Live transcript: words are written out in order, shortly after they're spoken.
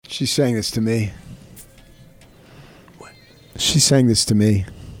She sang this to me. What? She sang this to me.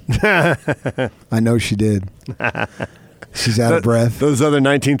 I know she did. She's out of breath. Those other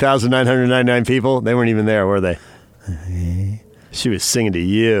 19,999 people, they weren't even there, were they? She was singing to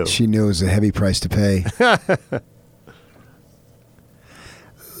you. She knew it was a heavy price to pay.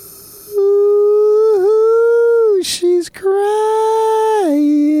 Ooh, she's crying.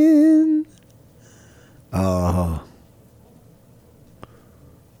 Oh.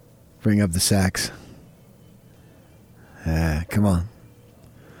 Bring up the sax. Come on.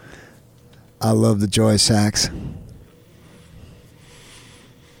 I love the joy sax.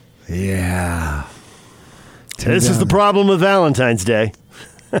 Yeah. This is the problem with Valentine's Day.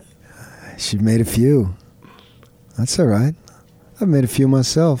 She made a few. That's all right. I've made a few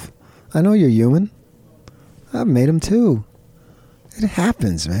myself. I know you're human. I've made them too. It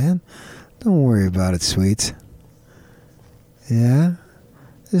happens, man. Don't worry about it, sweets. Yeah?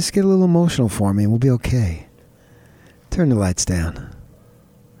 Just get a little emotional for me and we'll be okay. Turn the lights down.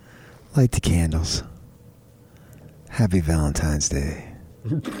 Light the candles. Happy Valentine's Day.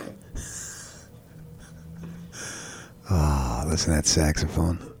 Oh, listen to that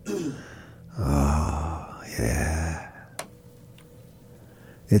saxophone. Oh, yeah.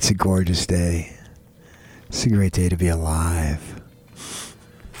 It's a gorgeous day. It's a great day to be alive.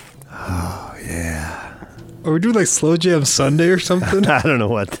 Oh, yeah. Are we doing like Slow Jam Sunday or something? I don't know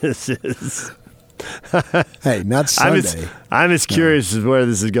what this is. Hey, not Sunday. I'm as curious as where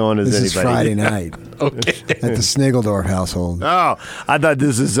this is going as This anybody. is Friday night Okay. at the Snigeldorf household. Oh, I thought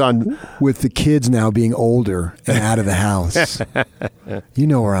this is on. With the kids now being older and out of the house. You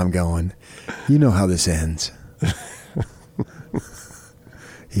know where I'm going. You know how this ends.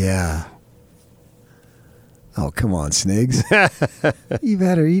 Yeah. Oh, come on, Snigs. You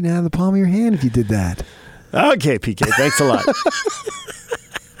better eat out of the palm of your hand if you did that. Okay, PK, thanks a lot.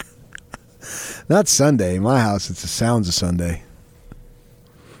 Not Sunday. In my house, it's the sounds of Sunday.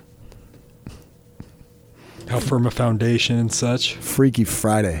 How firm a foundation and such. Freaky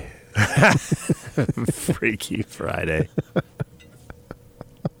Friday. Freaky Friday.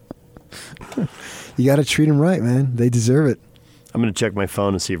 You got to treat them right, man. They deserve it. I'm going to check my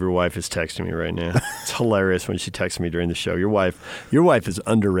phone and see if your wife is texting me right now. It's hilarious when she texts me during the show. Your wife is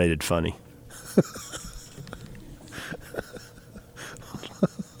underrated funny.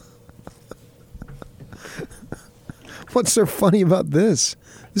 What's so funny about this?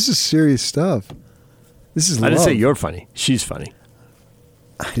 This is serious stuff. This is love. I didn't say you're funny. She's funny.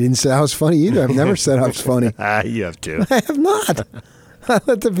 I didn't say I was funny either. I've never said I was funny. You have to. I have not. I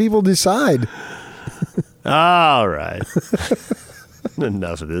let the people decide. All right.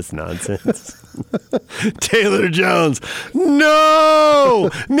 Enough of this nonsense. Taylor Jones. No!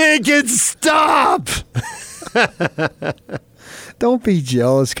 Make it stop! Don't be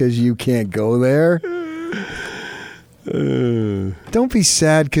jealous because you can't go there. Don't be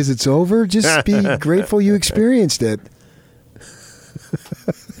sad because it's over. Just be grateful you experienced it.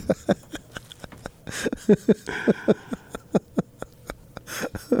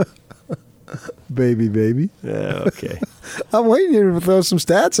 Baby. Yeah, okay. I'm waiting here to throw some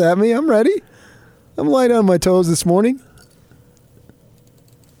stats at me. I'm ready. I'm light on my toes this morning.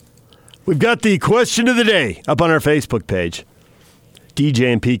 We've got the question of the day up on our Facebook page.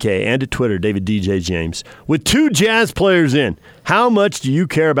 DJ and PK, and at Twitter, David DJ James. With 2 Jazz players in, how much do you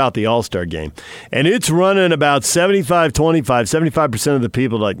care about the All-Star game? And it's running about 75-25. 75% of the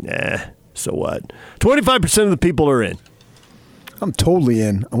people are like, so what? 25% of the people are in. I'm totally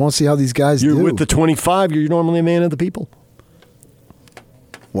in. I want to see how these guys You're do. with the 25. You're normally a man of the people.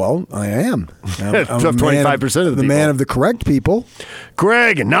 Well, I am. I'm 25% of the people. man of the correct people.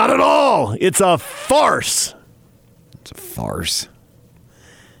 Greg, not at all. It's a farce. It's a farce.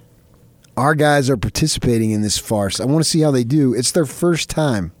 Our guys are participating in this farce. I want to see how they do. It's their first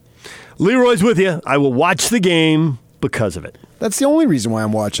time. Leroy's with you. I will watch the game because of it. That's the only reason why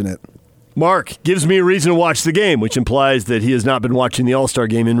I'm watching it. Mark gives me a reason to watch the game, which implies that he has not been watching the All-Star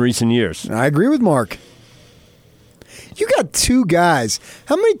game in recent years. I agree with Mark. You got 2 guys.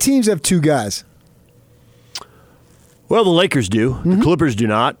 How many teams have 2 guys? Well, the Lakers do. Mm-hmm. The Clippers do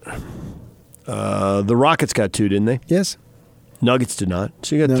not. The Rockets got 2, didn't they? Yes. Nuggets did not.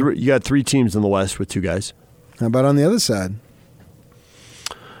 So you got No. you got 3 teams in the West with 2 guys. How about on the other side?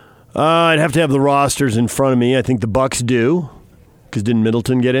 I'd have to have the rosters in front of me. I think the Bucks do, because didn't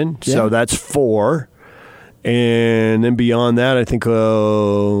Middleton get in? Yeah. So that's 4. And then beyond that, I think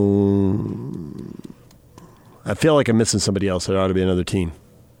I feel like I'm missing somebody else. There ought to be another team.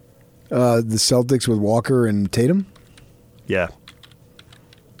 The Celtics with Walker and Tatum? Yeah.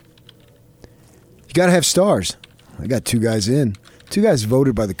 You got to have stars. I got 2 guys in. Two guys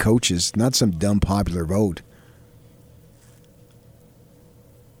voted by the coaches, not some dumb popular vote.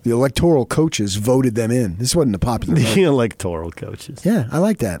 The electoral coaches voted them in. This wasn't a popular vote. The electoral coaches. Yeah, I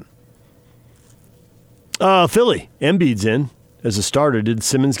like that. Philly. Embiid's in as a starter. Did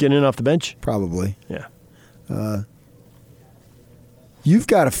Simmons get in off the bench? Probably. Yeah. You've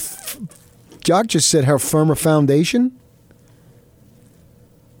got Jock just said how firm a foundation.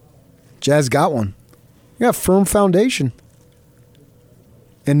 Jazz got one. You got a firm foundation.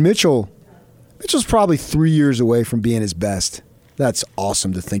 And Mitchell's probably 3 years away from being his best. That's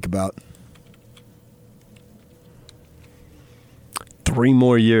awesome to think about. 3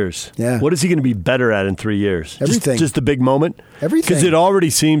 more years. Yeah. What is he going to be better at in 3 years? Everything. Just the big moment? Everything. Because it already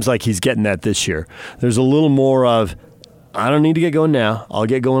seems like he's getting that this year. There's a little more of, I don't need to get going now. I'll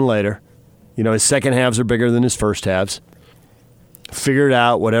get going later. You know, his second halves are bigger than his first halves. Figure it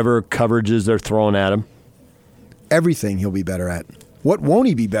out, whatever coverages they're throwing at him. Everything he'll be better at. What won't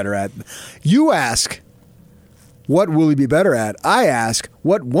he be better at? You ask, what will he be better at? I ask,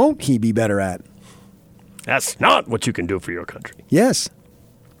 what won't he be better at? That's not what you can do for your country. Yes.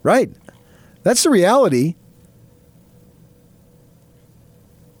 Right. That's the reality.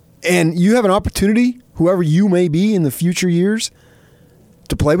 And you have an opportunity, whoever you may be in the future years,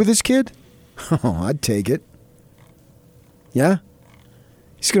 to play with this kid? Oh, I'd take it. Yeah?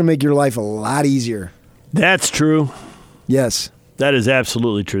 He's going to make your life a lot easier. That's true. Yes. That is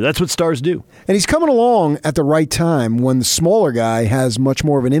absolutely true. That's what stars do. And he's coming along at the right time when the smaller guy has much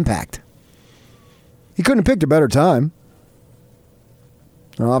more of an impact. He couldn't have picked a better time.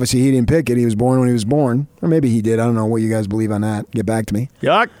 Well, obviously, he didn't pick it. He was born when he was born. Or maybe he did. I don't know what you guys believe on that. Get back to me.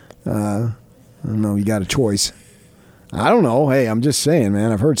 Yuck. I don't know. You got a choice. I don't know. Hey, I'm just saying,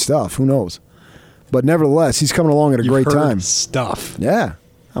 man. I've heard stuff. Who knows? But nevertheless, he's coming along at a great time. Stuff. Yeah.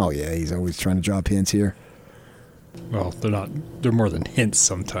 Oh, yeah. He's always trying to drop hints here. Well, they're not. They're more than hints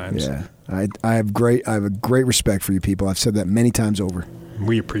sometimes. Yeah. I have a great respect for you people. I've said that many times over.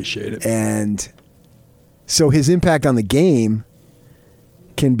 We appreciate it. And so his impact on the game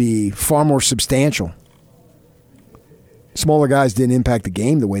can be far more substantial. Smaller guys didn't impact the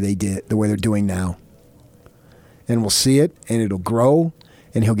game the way they're doing now. And we'll see it, and it'll grow,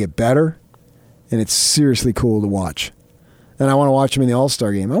 and he'll get better, and it's seriously cool to watch. And I want to watch him in the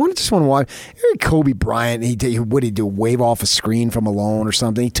All-Star game. Just want to watch Kobe Bryant. What did he do? Wave off a screen from Alone or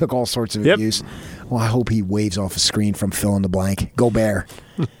something? He took all sorts of abuse. Well, I hope he waves off a screen from fill in the blank. Go Bear.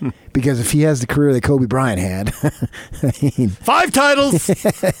 Because if he has the career that Kobe Bryant had, 5 titles,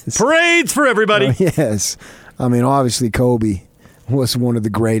 yes. Parades for everybody. Yes. I mean, obviously Kobe was one of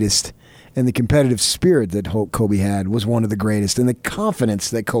the greatest. And the competitive spirit that Kobe had was one of the greatest. And the confidence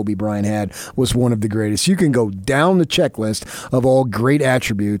that Kobe Bryant had was one of the greatest. You can go down the checklist of all great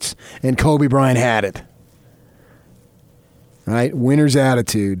attributes, and Kobe Bryant had it. All right? Winner's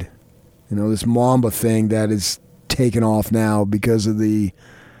attitude. You know, this Mamba thing that is taken off now because of the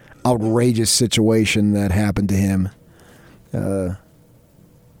outrageous situation that happened to him.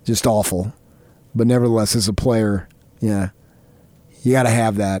 Just awful. But nevertheless, as a player, yeah, you got to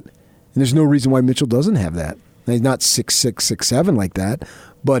have that. And there's no reason why Mitchell doesn't have that. Now, he's not 6'6", 6'7" like that,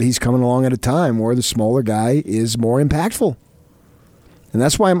 but he's coming along at a time where the smaller guy is more impactful. And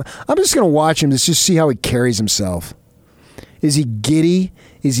that's why I'm just going to watch him to just see how he carries himself. Is he giddy?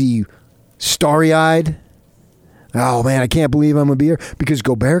 Is he starry-eyed? Oh, man, I can't believe I'm going to be here. Because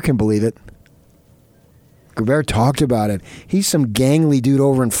Gobert can believe it. Gobert talked about it. He's some gangly dude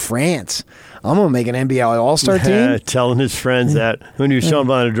over in France. I'm going to make an NBA All-Star team. Telling his friends that when he was showing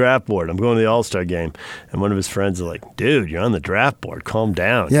up on a draft board, I'm going to the All-Star game. And one of his friends is like, dude, you're on the draft board. Calm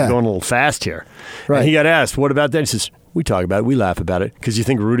down. Yeah. You're going a little fast here. Right. And he got asked, what about that? He says, we talk about it. We laugh about it. Because you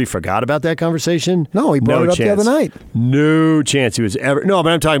think Rudy forgot about that conversation? No, he brought it up the other night. No chance he was ever. No,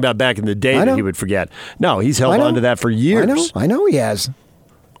 but I'm talking about back in the day that he would forget. No, he's held on to that for years. I know he has.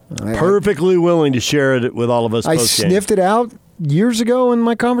 Perfectly willing to share it with all of us. I sniffed it out years ago in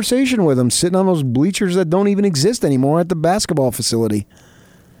my conversation with him, sitting on those bleachers that don't even exist anymore at the basketball facility,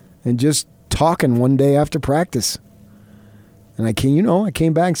 and just talking one day after practice. And I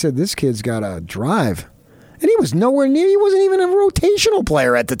came back and said, "This kid's got a drive," and he was nowhere near. He wasn't even a rotational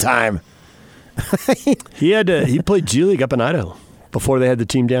player at the time. He played G League up in Idaho before they had the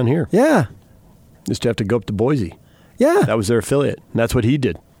team down here. Yeah, Just have to go up to Boise. Yeah, that was their affiliate, and that's what he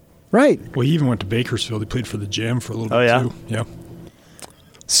did. Right. Well, he even went to Bakersfield. He played for the Gem for a little bit, too. Yeah.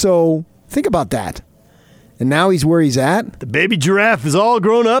 So think about that. And now he's where he's at. The baby giraffe is all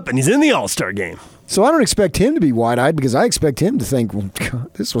grown up, and he's in the All-Star game. So I don't expect him to be wide-eyed because I expect him to think, well,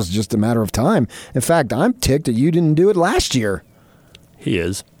 God, this was just a matter of time. In fact, I'm ticked that you didn't do it last year. He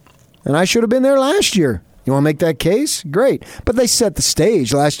is. And I should have been there last year. You want to make that case? Great. But they set the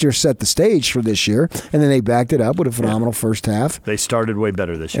stage. Last year set the stage for this year, and then they backed it up with a phenomenal first half. They started way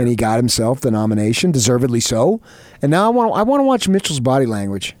better this year. And he got himself the nomination, deservedly so. And now I want to watch Mitchell's body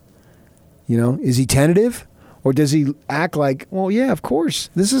language. Is he tentative? Or does he act like, well, yeah, of course.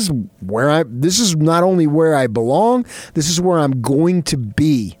 This is not only where I belong, this is where I'm going to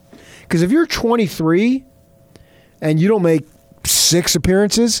be. Because if you're 23 and you don't make 6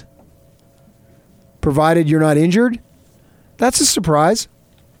 appearances, provided you're not injured, that's a surprise.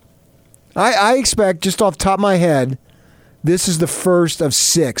 I expect, just off the top of my head, this is the first of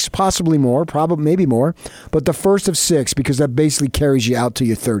 6, possibly more, probably maybe more, but the first of 6, because that basically carries you out till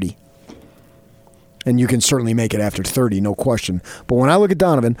you're 30. And you can certainly make it after 30, no question. But when I look at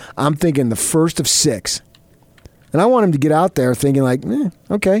Donovan, I'm thinking the first of 6. And I want him to get out there thinking like,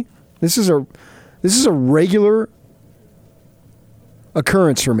 okay, this is a regular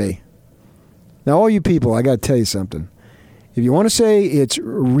occurrence for me. Now, all you people, I got to tell you something. If you want to say it's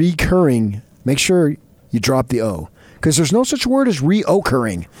recurring, make sure you drop the O. Because there's no such word as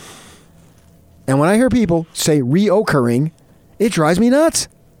reoccurring. And when I hear people say reoccurring, it drives me nuts.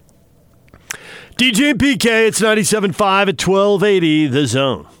 DJ and PK, it's 97.5 at 1280, The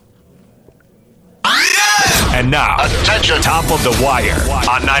Zone. And now, attention, top of the wire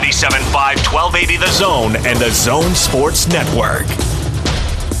on 97.5, 1280 The Zone and The Zone Sports Network.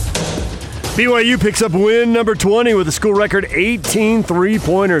 BYU picks up win number 20 with a school record 18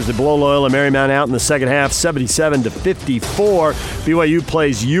 3-pointers. They blow Loyola Marymount out in the second half, 77-54. BYU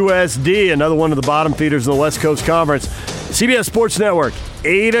plays USD, another one of the bottom feeders in the West Coast Conference. CBS Sports Network,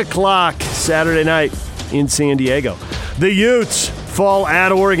 8 o'clock Saturday night in San Diego. The Utes fall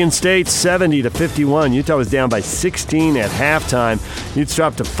at Oregon State, 70-51. Utah was down by 16 at halftime. Utes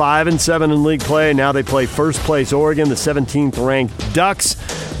dropped to 5-7 in league play. Now they play first place Oregon. The 17th-ranked Ducks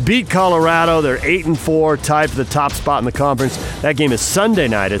beat Colorado. They're 8-4, tied for the top spot in the conference. That game is Sunday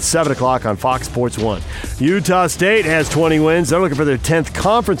night at 7 o'clock on Fox Sports 1. Utah State has 20 wins. They're looking for their 10th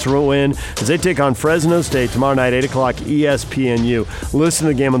conference win as they take on Fresno State tomorrow night, 8 o'clock ESPNU. Listen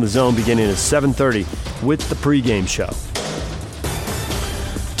to the game on The Zone beginning at 7:30 with the pregame show.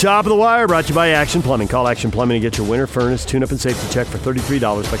 Top of the wire brought to you by Action Plumbing. Call Action Plumbing to get your winter furnace tune-up and safety check for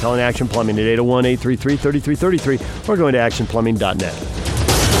 $33 by calling Action Plumbing at 801-833-3333 or going to actionplumbing.net.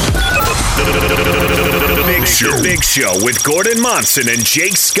 The Big Show with Gordon Monson and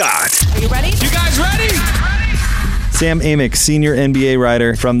Jake Scott. Are you ready? You guys ready? Sam Amick, senior NBA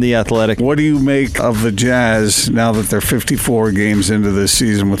writer from The Athletic. What do you make of the Jazz now that they're 54 games into this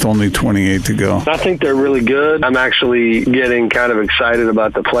season with only 28 to go? I think they're really good. I'm actually getting kind of excited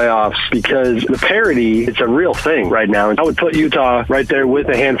about the playoffs because the parity, it's a real thing right now. I would put Utah right there with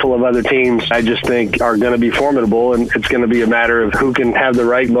a handful of other teams I just think are going to be formidable, and it's going to be a matter of who can have the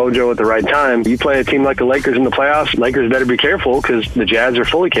right mojo at the right time. You play a team like the Lakers in the playoffs, Lakers better be careful because the Jazz are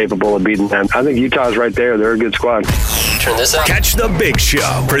fully capable of beating them. I think Utah's right there. They're a good squad. Turn this up. Catch the Big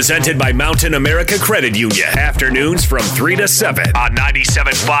Show, presented by Mountain America Credit Union. Afternoons from 3 to 7 on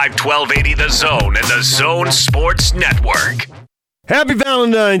 97.5, 1280 The Zone and The Zone Sports Network. Happy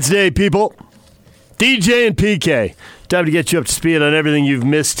Valentine's Day, people. DJ and PK. Time to get you up to speed on everything you've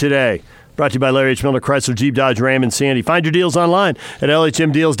missed today. Brought to you by Larry H. Miller, Chrysler, Jeep, Dodge, Ram, and Sandy. Find your deals online at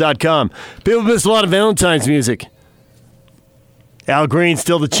LHMdeals.com. People missed a lot of Valentine's music. Al Green's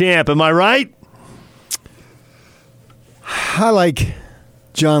still the champ, am I right? I like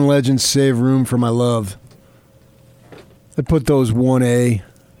John Legend's Save Room for My Love. I'd put those 1A,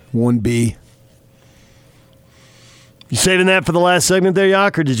 1B. You saving that for the last segment there,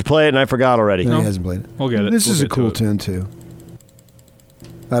 Yak, or did you play it and I forgot already? No, he hasn't played it. We'll get it. This We'll is a get to cool it. tune, too.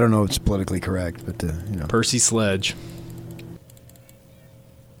 I don't know if it's politically correct, but, you know. Percy Sledge.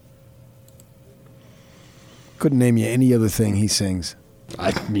 Couldn't name you any other thing he sings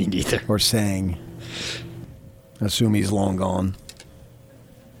Me neither. or sang. I assume he's long gone.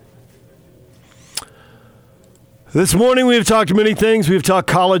 This morning we have talked many things. We've talked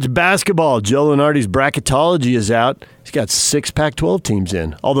college basketball. Joe Lunardi's bracketology is out. He's got 6 Pac-12 teams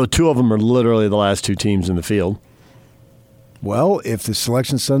in, although 2 of them are literally the last 2 teams in the field. Well, if the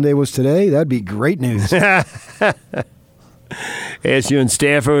Selection Sunday was today, that'd be great news. ASU and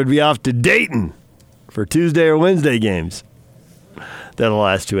Stanford would be off to Dayton for Tuesday or Wednesday games. They're the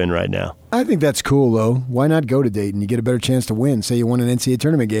last 2 in right now. I think that's cool, though. Why not go to Dayton? You get a better chance to win. Say you won an NCAA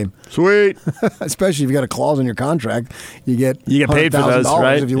tournament game. Sweet. Especially if you got a clause in your contract. You get paid for those, $100,000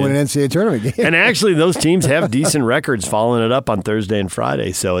 right? if you win an NCAA tournament game. And actually, those teams have decent records following it up on Thursday and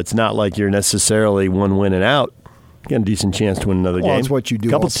Friday, so it's not like you're necessarily one win and out. You got a decent chance to win another game. Well, that's what you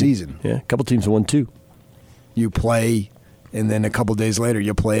do all season. Yeah, a couple teams have won 2. You play, and then a couple days later,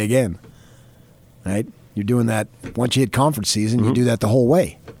 you play again. Right? You're doing that once you hit conference season. You do that the whole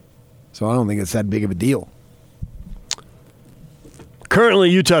way. So I don't think it's that big of a deal. Currently,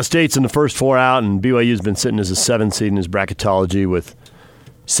 Utah State's in the first 4 out, and BYU's been sitting as a 7 seed in his bracketology with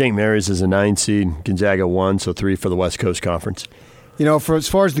St. Mary's as a 9 seed, Gonzaga 1, so 3 for the West Coast Conference. You know, for as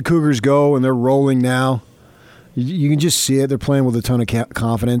far as the Cougars go, and they're rolling now, you can just see it. They're playing with a ton of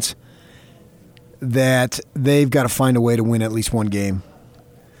confidence that they've got to find a way to win at least one game.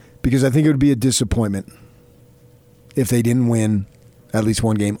 Because I think it would be a disappointment if they didn't win at least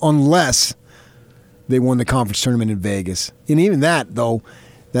one game, unless they won the conference tournament in Vegas. And even that, though,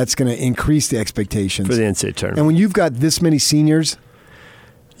 that's going to increase the expectations. For the NCAA tournament. And when you've got this many seniors,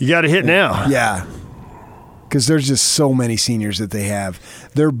 you got to hit now. Yeah. Because there's just so many seniors that they have.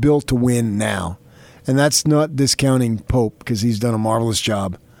 They're built to win now. And that's not discounting Pope, because he's done a marvelous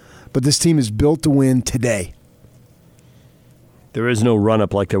job. But this team is built to win today. There is no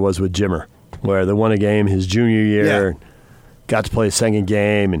run-up like there was with Jimmer, where they won a game his junior year, got to play a second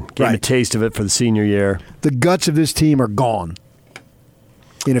game, and gave him a taste of it for the senior year. The guts of this team are gone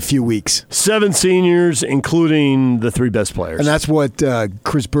in a few weeks. 7 seniors, including the 3 best players. And that's what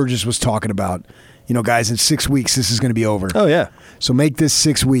Chris Burgess was talking about. You know, guys, in 6 weeks, this is going to be over. Oh, yeah. So make this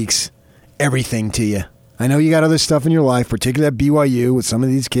 6 weeks everything to you. I know you got other stuff in your life, particularly at BYU with some of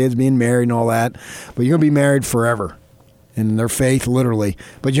these kids being married and all that, but you're going to be married forever. In their faith, literally.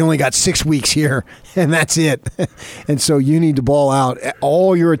 But you only got 6 weeks here, and that's it. And so you need to ball out.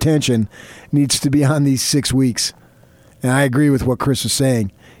 All your attention needs to be on these 6 weeks. And I agree with what Chris was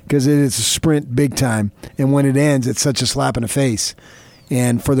saying, because it is a sprint big time. And when it ends, it's such a slap in the face.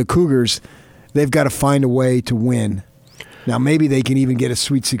 And for the Cougars, they've got to find a way to win. Now, maybe they can even get a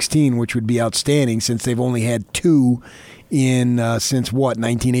Sweet 16, which would be outstanding, since they've only had 2 since,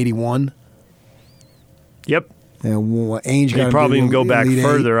 1981? Yep. And Ainge you probably can go back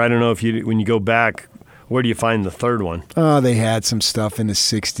further. I don't know if when you go back, where do you find the third one? They had some stuff in the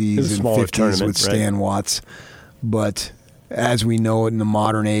 60s and 50s with Stan Watts. But as we know it in the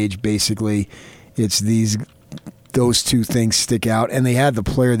modern age, basically, it's those 2 things stick out. And they had the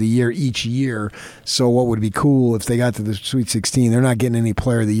player of the year each year. So what would be cool if they got to the Sweet 16? They're not getting any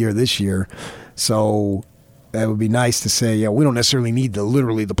player of the year this year. So that would be nice to say, yeah, we don't necessarily need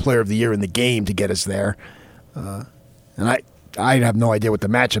literally the player of the year in the game to get us there. And I have no idea what the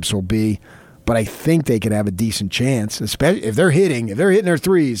matchups will be, but I think they could have a decent chance, especially if they're hitting their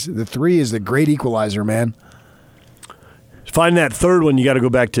threes. The 3 is the great equalizer, man. Find that third one, you got to go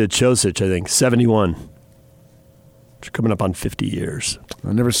back to Chosic, I think, 71. It's coming up on 50 years.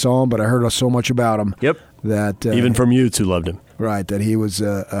 I never saw him, but I heard so much about him. Yep. That even from Utes who loved him. Right, that he was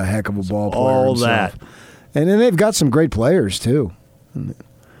a heck of a ball player. All himself. that. And then they've got some great players, too,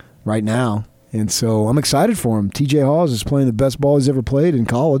 right now. And so I'm excited for him. TJ Hawes is playing the best ball he's ever played in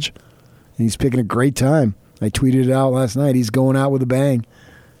college. And he's picking a great time. I tweeted it out last night. He's going out with a bang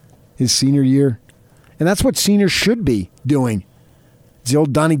his senior year. And that's what seniors should be doing. It's the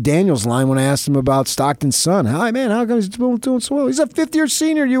old Donnie Daniels line when I asked him about Stockton's son. Hi, man, how come he's doing so well? He's a 5th-year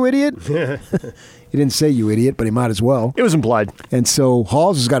senior, you idiot. He didn't say you idiot, but he might as well. It was implied. And so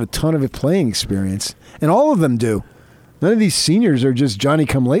Hawes has got a ton of playing experience. And all of them do. None of these seniors are just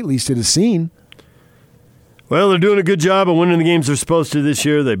Johnny-come-latelys to the scene. Well, they're doing a good job of winning the games they're supposed to this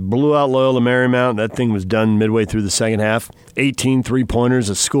year. They blew out Loyola Marymount. That thing was done midway through the second half. 18 three-pointers,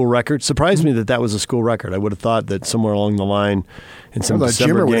 a school record. Surprised me that was a school record. I would have thought that somewhere along the line in some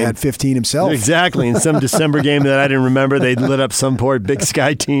December Jimmer game. would have had 15 himself. Exactly. In some December game that I didn't remember, they lit up some poor Big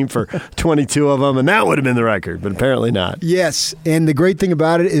Sky team for 22 of them, and that would have been the record, but apparently not. Yes, and the great thing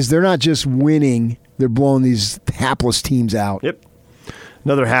about it is they're not just winning, they're blowing these hapless teams out. Yep.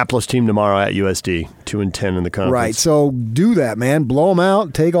 Another hapless team tomorrow at USD, 2-10 in the conference. Right, so do that, man. Blow them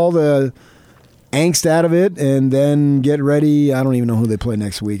out, take all the angst out of it, and then get ready. I don't even know who they play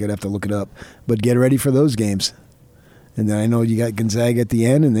next week. I'd have to look it up. But get ready for those games. And then I know you got Gonzaga at the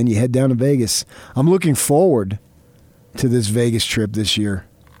end, and then you head down to Vegas. I'm looking forward to this Vegas trip this year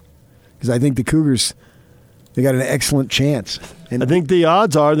because I think the Cougars, they got an excellent chance. And I think the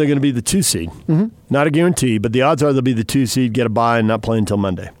odds are they're going to be the 2 seed. Mm-hmm. Not a guarantee, but the odds are they'll be the 2 seed, get a bye, and not play until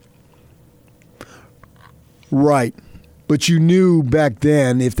Monday. Right. But you knew back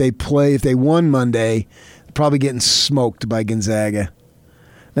then if they won Monday, probably getting smoked by Gonzaga.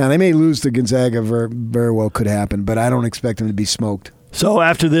 Now, they may lose to Gonzaga, very well could happen, but I don't expect them to be smoked. So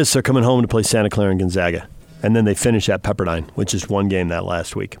after this, they're coming home to play Santa Clara and Gonzaga. And then they finish at Pepperdine, which is one game that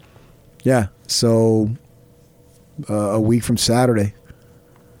last week. Yeah, so a week from Saturday.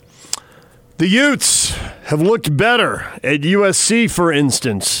 The Utes have looked better at USC, for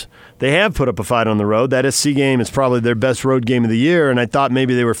instance. They have put up a fight on the road. That SC game is probably their best road game of the year, and I thought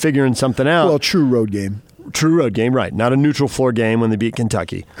maybe they were figuring something out. Well, true road game. True road game, right. Not a neutral floor game when they beat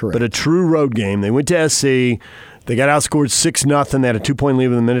Kentucky. Correct. But a true road game. They went to SC. They got outscored 6-0. They had a 2-point lead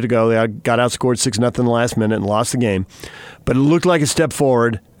with a minute to go. They got outscored 6-0 in the last minute and lost the game. But it looked like a step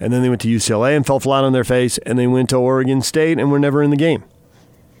forward, and then they went to UCLA and fell flat on their face, and they went to Oregon State and were never in the game.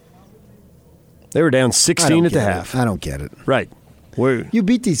 They were down 16 at the half. I don't get it. Right. You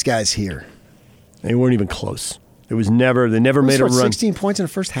beat these guys here. They weren't even close. It was never. They never made a run. 16 points in the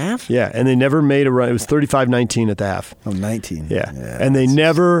first half? Yeah, and they never made a run. It was 35-19 at the half. Oh, 19. Yeah. And they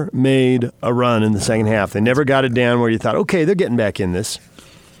never made a run in the second half. They never got it down where you thought, okay, they're getting back in this.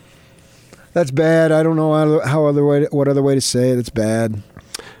 That's bad. I don't know what other way to say it. It's bad.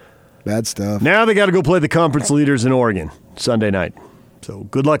 Bad stuff. Now they got to go play the conference leaders in Oregon Sunday night. So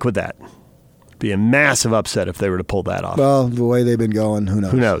good luck with that. Be a massive upset if they were to pull that off. Well, the way they've been going, who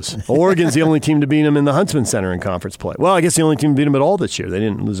knows? Who knows? Oregon's the only team to beat them in the Huntsman Center in conference play. Well, I guess the only team to beat them at all this year. They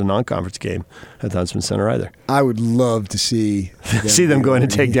didn't lose a non-conference game at the Huntsman Center either. I would love to see them going to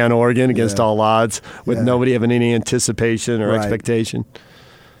take down Oregon against all odds with nobody having any anticipation or expectation.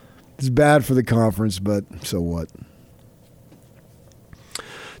 It's bad for the conference, but so what?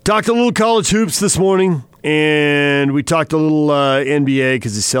 Talked a little college hoops this morning, and we talked a little NBA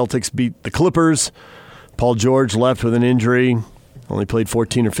because the Celtics beat the Clippers. Paul George left with an injury. Only played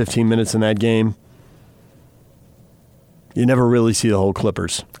 14 or 15 minutes in that game. You never really see the whole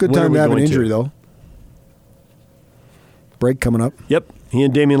Clippers. Good time to have an injury, though. Break coming up. Yep. He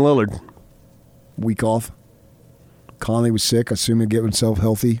and Damian Lillard. Week off. Conley was sick. I assume he'll get himself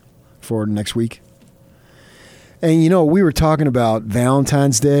healthy for next week. And, we were talking about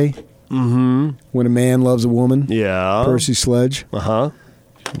Valentine's Day. Mm-hmm. When a man loves a woman. Yeah. Percy Sledge. Uh-huh.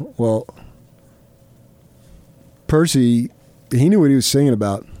 Well, Percy, he knew what he was singing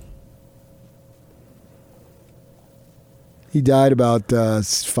about. He died about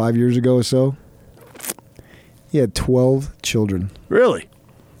 5 years ago or so. He had 12 children. Really?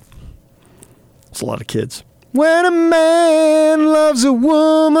 That's a lot of kids. When a man loves a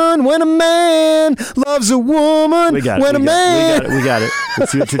woman, when a man loves a woman, we got it. We got it.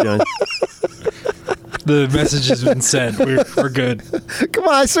 Let's see what you're doing. The message has been sent. We're good. Come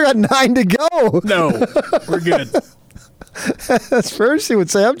on, I still got 9 to go. No, we're good. As Percy would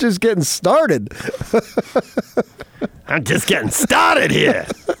say, I'm just getting started. I'm just getting started here.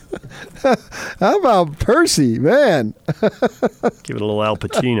 How about Percy, man? Give it a little Al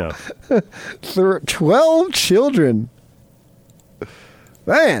Pacino. 12 children.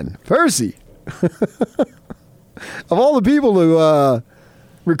 Man, Percy. Of all the people who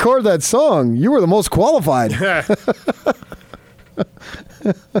record that song, you were the most qualified.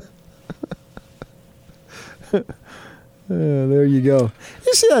 There you go.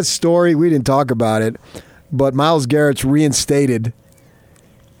 You see that story? We didn't talk about it, but Myles Garrett's reinstated,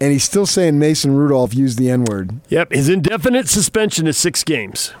 and he's still saying Mason Rudolph used the N-word. Yep, his indefinite suspension is 6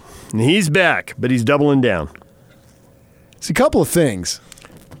 games. And he's back, but he's doubling down. It's a couple of things.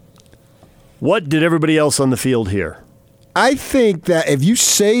 What did everybody else on the field hear? I think that if you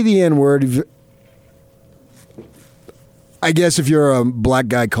say the N-word, I guess if you're a black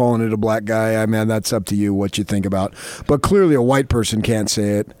guy calling it a black guy, I mean, that's up to you what you think about. But clearly a white person can't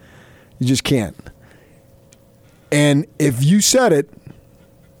say it. You just can't. And if you said it,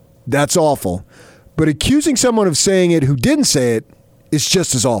 that's awful. But accusing someone of saying it who didn't say it is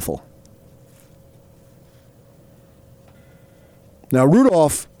just as awful. Now,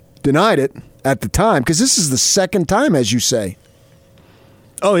 Rudolph denied it at the time, because this is the second time, as you say.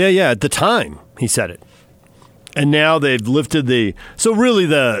 Oh, yeah. At the time, he said it. And now they've lifted the... So really,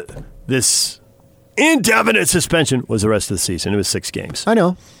 this indefinite suspension was the rest of the season. It was 6 games. I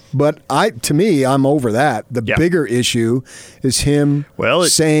know. But to me, I'm over that. The bigger issue is him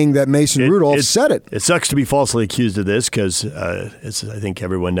saying that Mason Rudolph said it. It sucks to be falsely accused of this because, as I think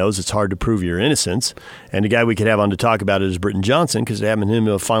everyone knows, it's hard to prove your innocence. And the guy we could have on to talk about it is Britton Johnson, because it happened to him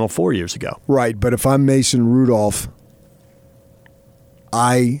in the Final Four years ago. Right, but if I'm Mason Rudolph,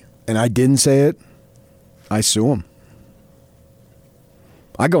 I didn't say it, I sue him.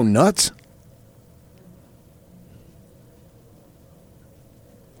 I go nuts.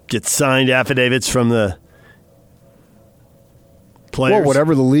 Get signed affidavits from the players. Well,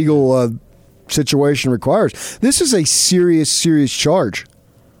 whatever the legal situation requires. This is a serious, serious charge.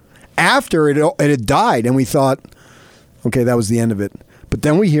 After it had died, and we thought, okay, that was the end of it. But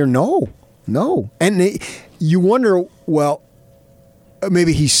then we hear no. And you wonder, well,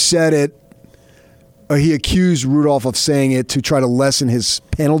 maybe he said it, or he accused Rudolph of saying it to try to lessen his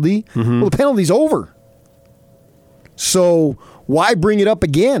penalty. Mm-hmm. Well, the penalty's over. So why bring it up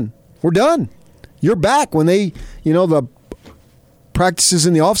again? We're done. You're back when they, the practices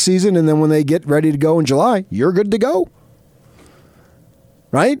in the off season, and then when they get ready to go in July, you're good to go.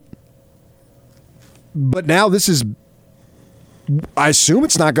 Right? But now this is, I assume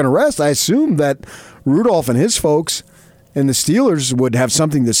it's not going to rest. I assume that Rudolph and his folks and the Steelers would have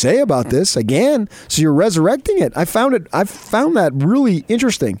something to say about this again. So you're resurrecting it. I found that really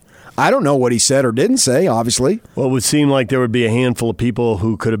interesting. I don't know what he said or didn't say, obviously. Well, it would seem like there would be a handful of people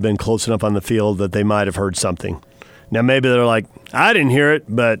who could have been close enough on the field that they might have heard something. Now, maybe they're like, I didn't hear it,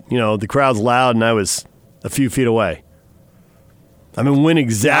 but, the crowd's loud and I was a few feet away. I mean, when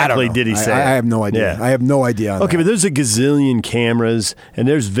exactly did he say it? I have no idea. Yeah. I have no idea on Okay, that. but there's a gazillion cameras and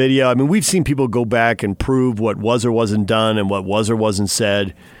there's video. I mean, we've seen people go back and prove what was or wasn't done and what was or wasn't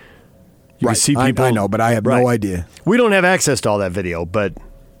said. You Right. can see people. I know, but I have no idea. We don't have access to all that video, but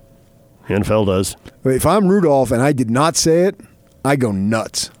the NFL does. If I'm Rudolph and I did not say it, I go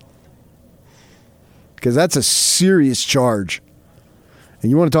nuts. Because that's a serious charge.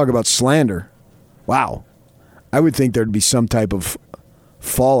 And you want to talk about slander. Wow. I would think there'd be some type of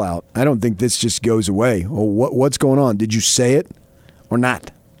fallout. I don't think this just goes away. Oh, what's going on? Did you say it or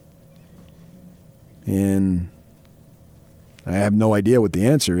not? And I have no idea what the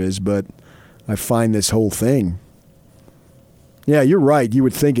answer is, but I find this whole thing. Yeah, you're right. You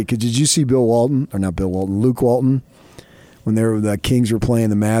would think it. Because did you see Luke Walton, when the Kings were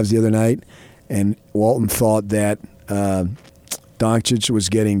playing the Mavs the other night, and Walton thought that Doncic was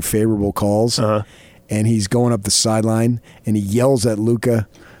getting favorable calls, and he's going up the sideline, and he yells at Luka,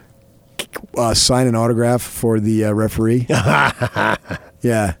 sign an autograph for the referee.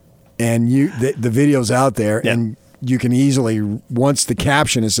 Yeah, and the video's out there, and you can easily, once the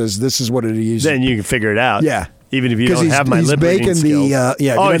caption it says this is what it is, then you can figure it out. Yeah. Even if you don't have my lip reading skills.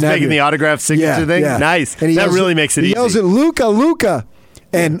 He's making the autograph signature thing? Yeah. Nice. And that really makes it easy. He yells at Luka.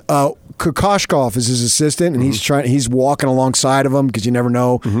 And Kokoshkov is his assistant, and he's walking alongside of him because you never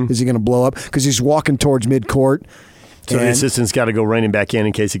know, is he going to blow up? Because he's walking towards midcourt. So the assistant's got to go reining back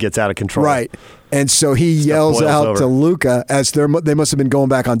in case it gets out of control. Right. And so he yells out to Luka as they must have been going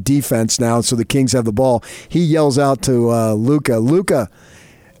back on defense now, so the Kings have the ball. He yells out to Luka,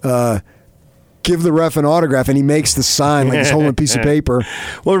 give the ref an autograph, and he makes the sign like he's holding a piece of paper.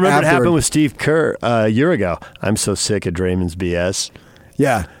 Well, remember what happened with Steve Kerr a year ago? I'm so sick of Draymond's BS.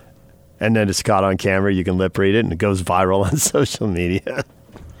 Yeah. And then it's caught on camera. You can lip read it, and it goes viral on social media.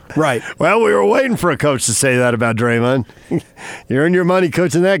 Right. Well, we were waiting for a coach to say that about Draymond. You earned your money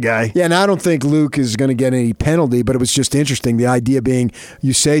coaching that guy. Yeah, and I don't think Luke is going to get any penalty, but it was just interesting. The idea being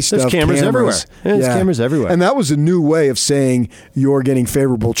you say stuff. There's cameras everywhere. Yeah, there's cameras everywhere. And that was a new way of saying you're getting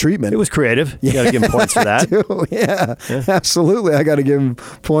favorable treatment. It was creative. You got to give him points for that. Yeah, absolutely. I got to give him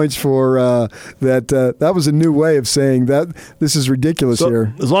points for that. That was a new way of saying that this is ridiculous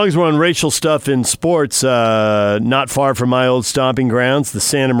here. As long as we're on racial stuff in sports, not far from my old stomping grounds, the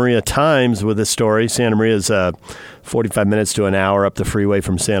Santa Maria Times with this story. Santa Maria is 45 minutes to an hour up the freeway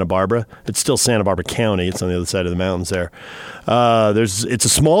from Santa Barbara. It's still Santa Barbara County. It's on the other side of the mountains there. It's a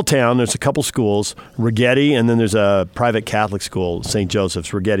small town. There's a couple schools, Rigetti, and then there's a private Catholic school, St.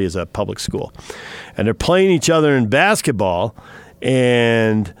 Joseph's. Rigetti is a public school. And they're playing each other in basketball,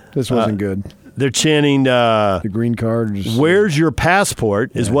 and this wasn't good. They're chanting the green card. Where's your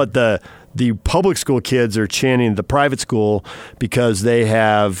passport is what the public school kids are chanting at the private school because they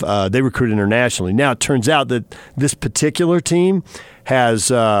recruit internationally. Now, it turns out that this particular team has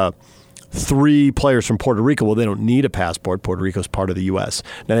 3 players from Puerto Rico. Well, they don't need a passport. Puerto Rico is part of the U.S.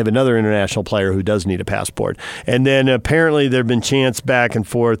 Now, they have another international player who does need a passport. And then apparently there have been chants back and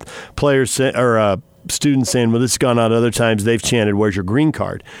forth, students saying, well, this has gone on other times. They've chanted, where's your green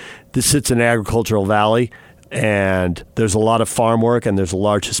card? This sits in an agricultural valley. And there's a lot of farm work, and there's a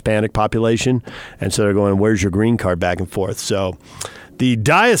large Hispanic population. And so they're going, where's your green card, back and forth. So the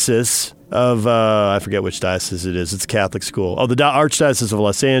diocese of, I forget which diocese it is. It's a Catholic school. Oh, the Archdiocese of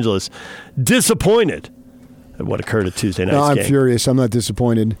Los Angeles, disappointed at what occurred at Tuesday night's game. I'm furious. I'm not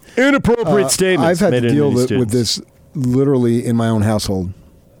disappointed. Inappropriate statements. I've had to deal with this literally in my own household.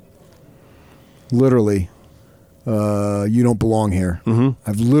 Literally. You don't belong here. Mm-hmm.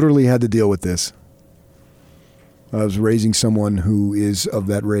 I've literally had to deal with this. I was raising someone who is of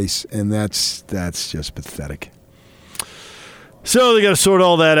that race, and that's just pathetic. So they got to sort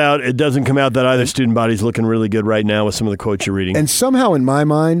all that out. It doesn't come out that either student body's looking really good right now with some of the quotes you're reading. And somehow, in my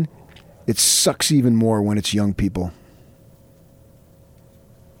mind, it sucks even more when it's young people.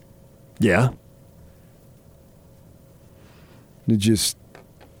 Yeah. It just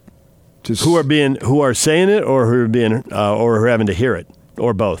who are saying it, or who are having to hear it,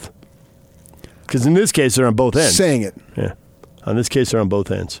 or both. Because in this case, they're on both ends. Saying it. Yeah. In this case, they're on both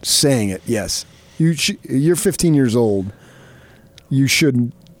ends. Saying it, yes. You're 15 years old. You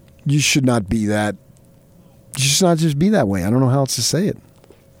should not be that. You should not just be that way. I don't know how else to say it.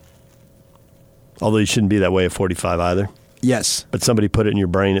 Although you shouldn't be that way at 45 either. Yes. But somebody put it in your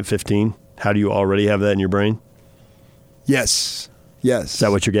brain at 15. How do you already have that in your brain? Yes. Yes. Is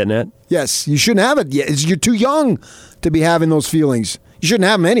that what you're getting at? Yes. You shouldn't have it. You're too young to be having those feelings. You shouldn't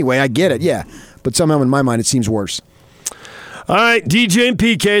have them anyway. I get it. Yeah. But somehow in my mind it seems worse. All right, DJ and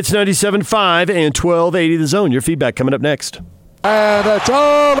PK, it's 97.5 and 1280 The Zone. Your feedback coming up next. And it's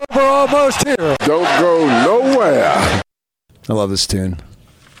all over almost here. Don't go nowhere. I love this tune.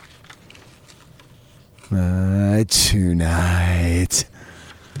 Tonight,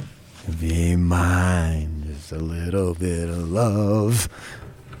 be mine, just a little bit of love.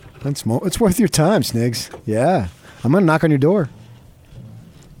 It's worth your time, Snigs. Yeah. I'm going to knock on your door.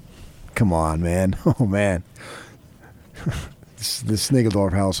 Come on, man. Oh, man. This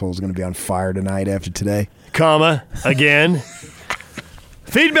Sniggeldorf household is going to be on fire tonight after today. Comma, again.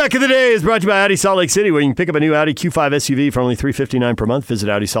 Feedback of the day is brought to you by Audi Salt Lake City, where you can pick up a new Audi Q5 SUV for only $359 per month. Visit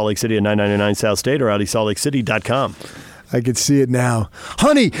Audi Salt Lake City at 999 South State or AudiSaltLakeCity.com. I can see it now.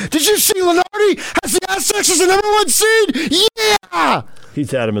 Honey, did you see Lenardi has the Aztecs as the number 1 seed? Yeah!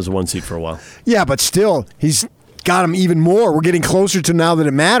 He's had him as a 1 seed for a while. Yeah, but still, he's got him even more. We're getting closer to now that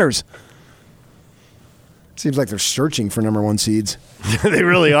it matters. Seems like they're searching for number 1 seeds. They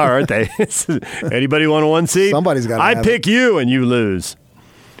really are, aren't they? Anybody want a 1 seed? Somebody's got to I pick you and you lose.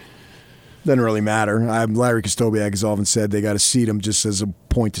 Doesn't really matter. Larry Kostobiak has often said they got to seed him just as a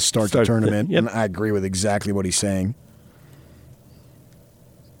point to start the tournament. Yep. And I agree with exactly what he's saying.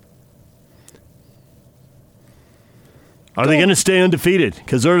 Are they going to stay undefeated?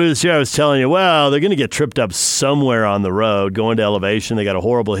 Because earlier this year I was telling you, well, they're going to get tripped up somewhere on the road, going to Elevation. They got a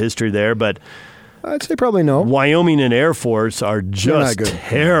horrible history there, but I'd say probably no. Wyoming and Air Force are just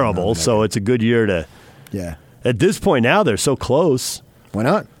terrible, so it's a good year to... Yeah. At this point now, they're so close. Why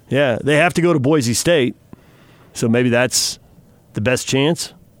not? Yeah, they have to go to Boise State, so maybe that's the best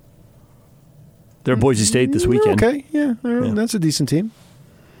chance. They're Boise State this weekend. Okay, yeah, that's a decent team.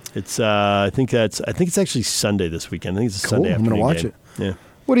 It's I think it's actually Sunday this weekend. I think it's a Sunday afternoon. I'm going to watch game. it. Yeah.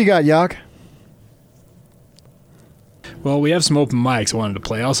 What do you got, Yak? Well, we have some open mics I wanted to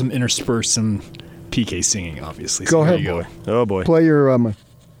play. I'll also intersperse some PK singing, obviously. Go ahead, boy. Oh, boy. Play your...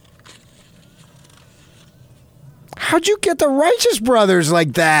 How'd you get the Righteous Brothers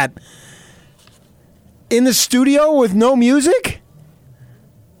like that? In the studio with no music?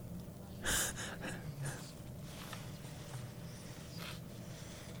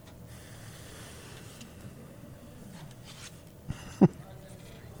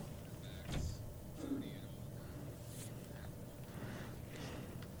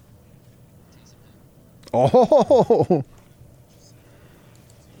 Oh!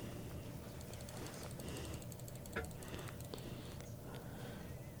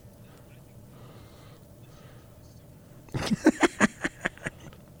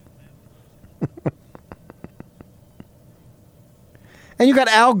 And you got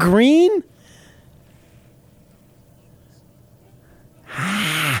Al Green?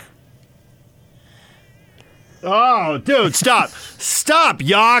 Oh, dude, stop. Stop,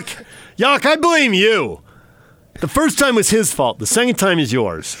 Yak. Yak, I blame you. The first time was his fault. The second time is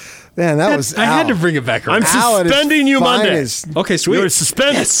yours. Man, that was I Al. had to bring it back around. I'm Al at his suspending you Monday. finest. Okay, sweet. You're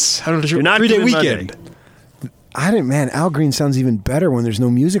suspended. Yes. I don't know. You're not 3-day doing weekend. Monday. Man, Al Green sounds even better when there's no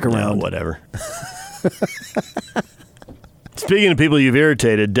music Oh, around. whatever. Speaking of people you've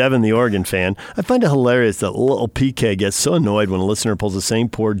irritated, Devin, the Oregon fan, I find it hilarious that little PK gets so annoyed when a listener pulls the same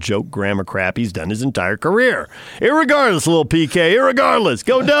poor joke grammar crap he's done his entire career. Irregardless, little PK, irregardless.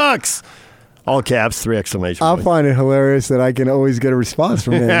 Go Ducks! All caps, 3 exclamation I'll points. find it hilarious that I can always get a response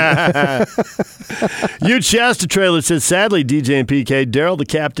from him. Huge Shasta trailer says, sadly, DJ and PK, Daryl the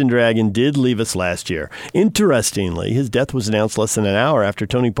Captain Dragon did leave us last year. Interestingly, his death was announced less than an hour after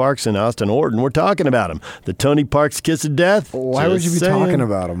Tony Parks and Austin Orton were talking about him. The Tony Parks kiss of death? Why would you be Just saying. talking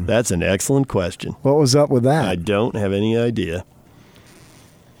about him? That's an excellent question. What was up with that? I don't have any idea.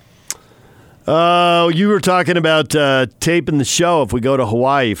 You were talking about taping the show if we go to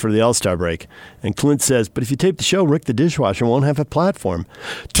Hawaii for the All-Star break. And Clint says, but if you tape the show, Rick the dishwasher won't have a platform.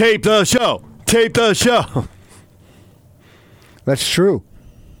 Tape the show! Tape the show! That's true.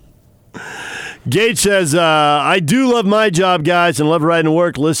 Gage says, I do love my job, guys, and love riding to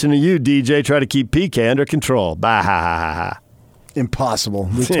work. Listen to you, DJ. Try to keep PK under control. Bah, ha, ha, ha, ha. Impossible.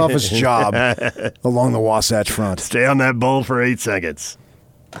 The toughest job along the Wasatch Front. Stay on that bowl for 8 seconds.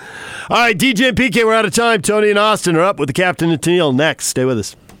 All right, DJ and PK, we're out of time. Tony and Austin are up with the Captain and Tennille next. Stay with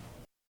us.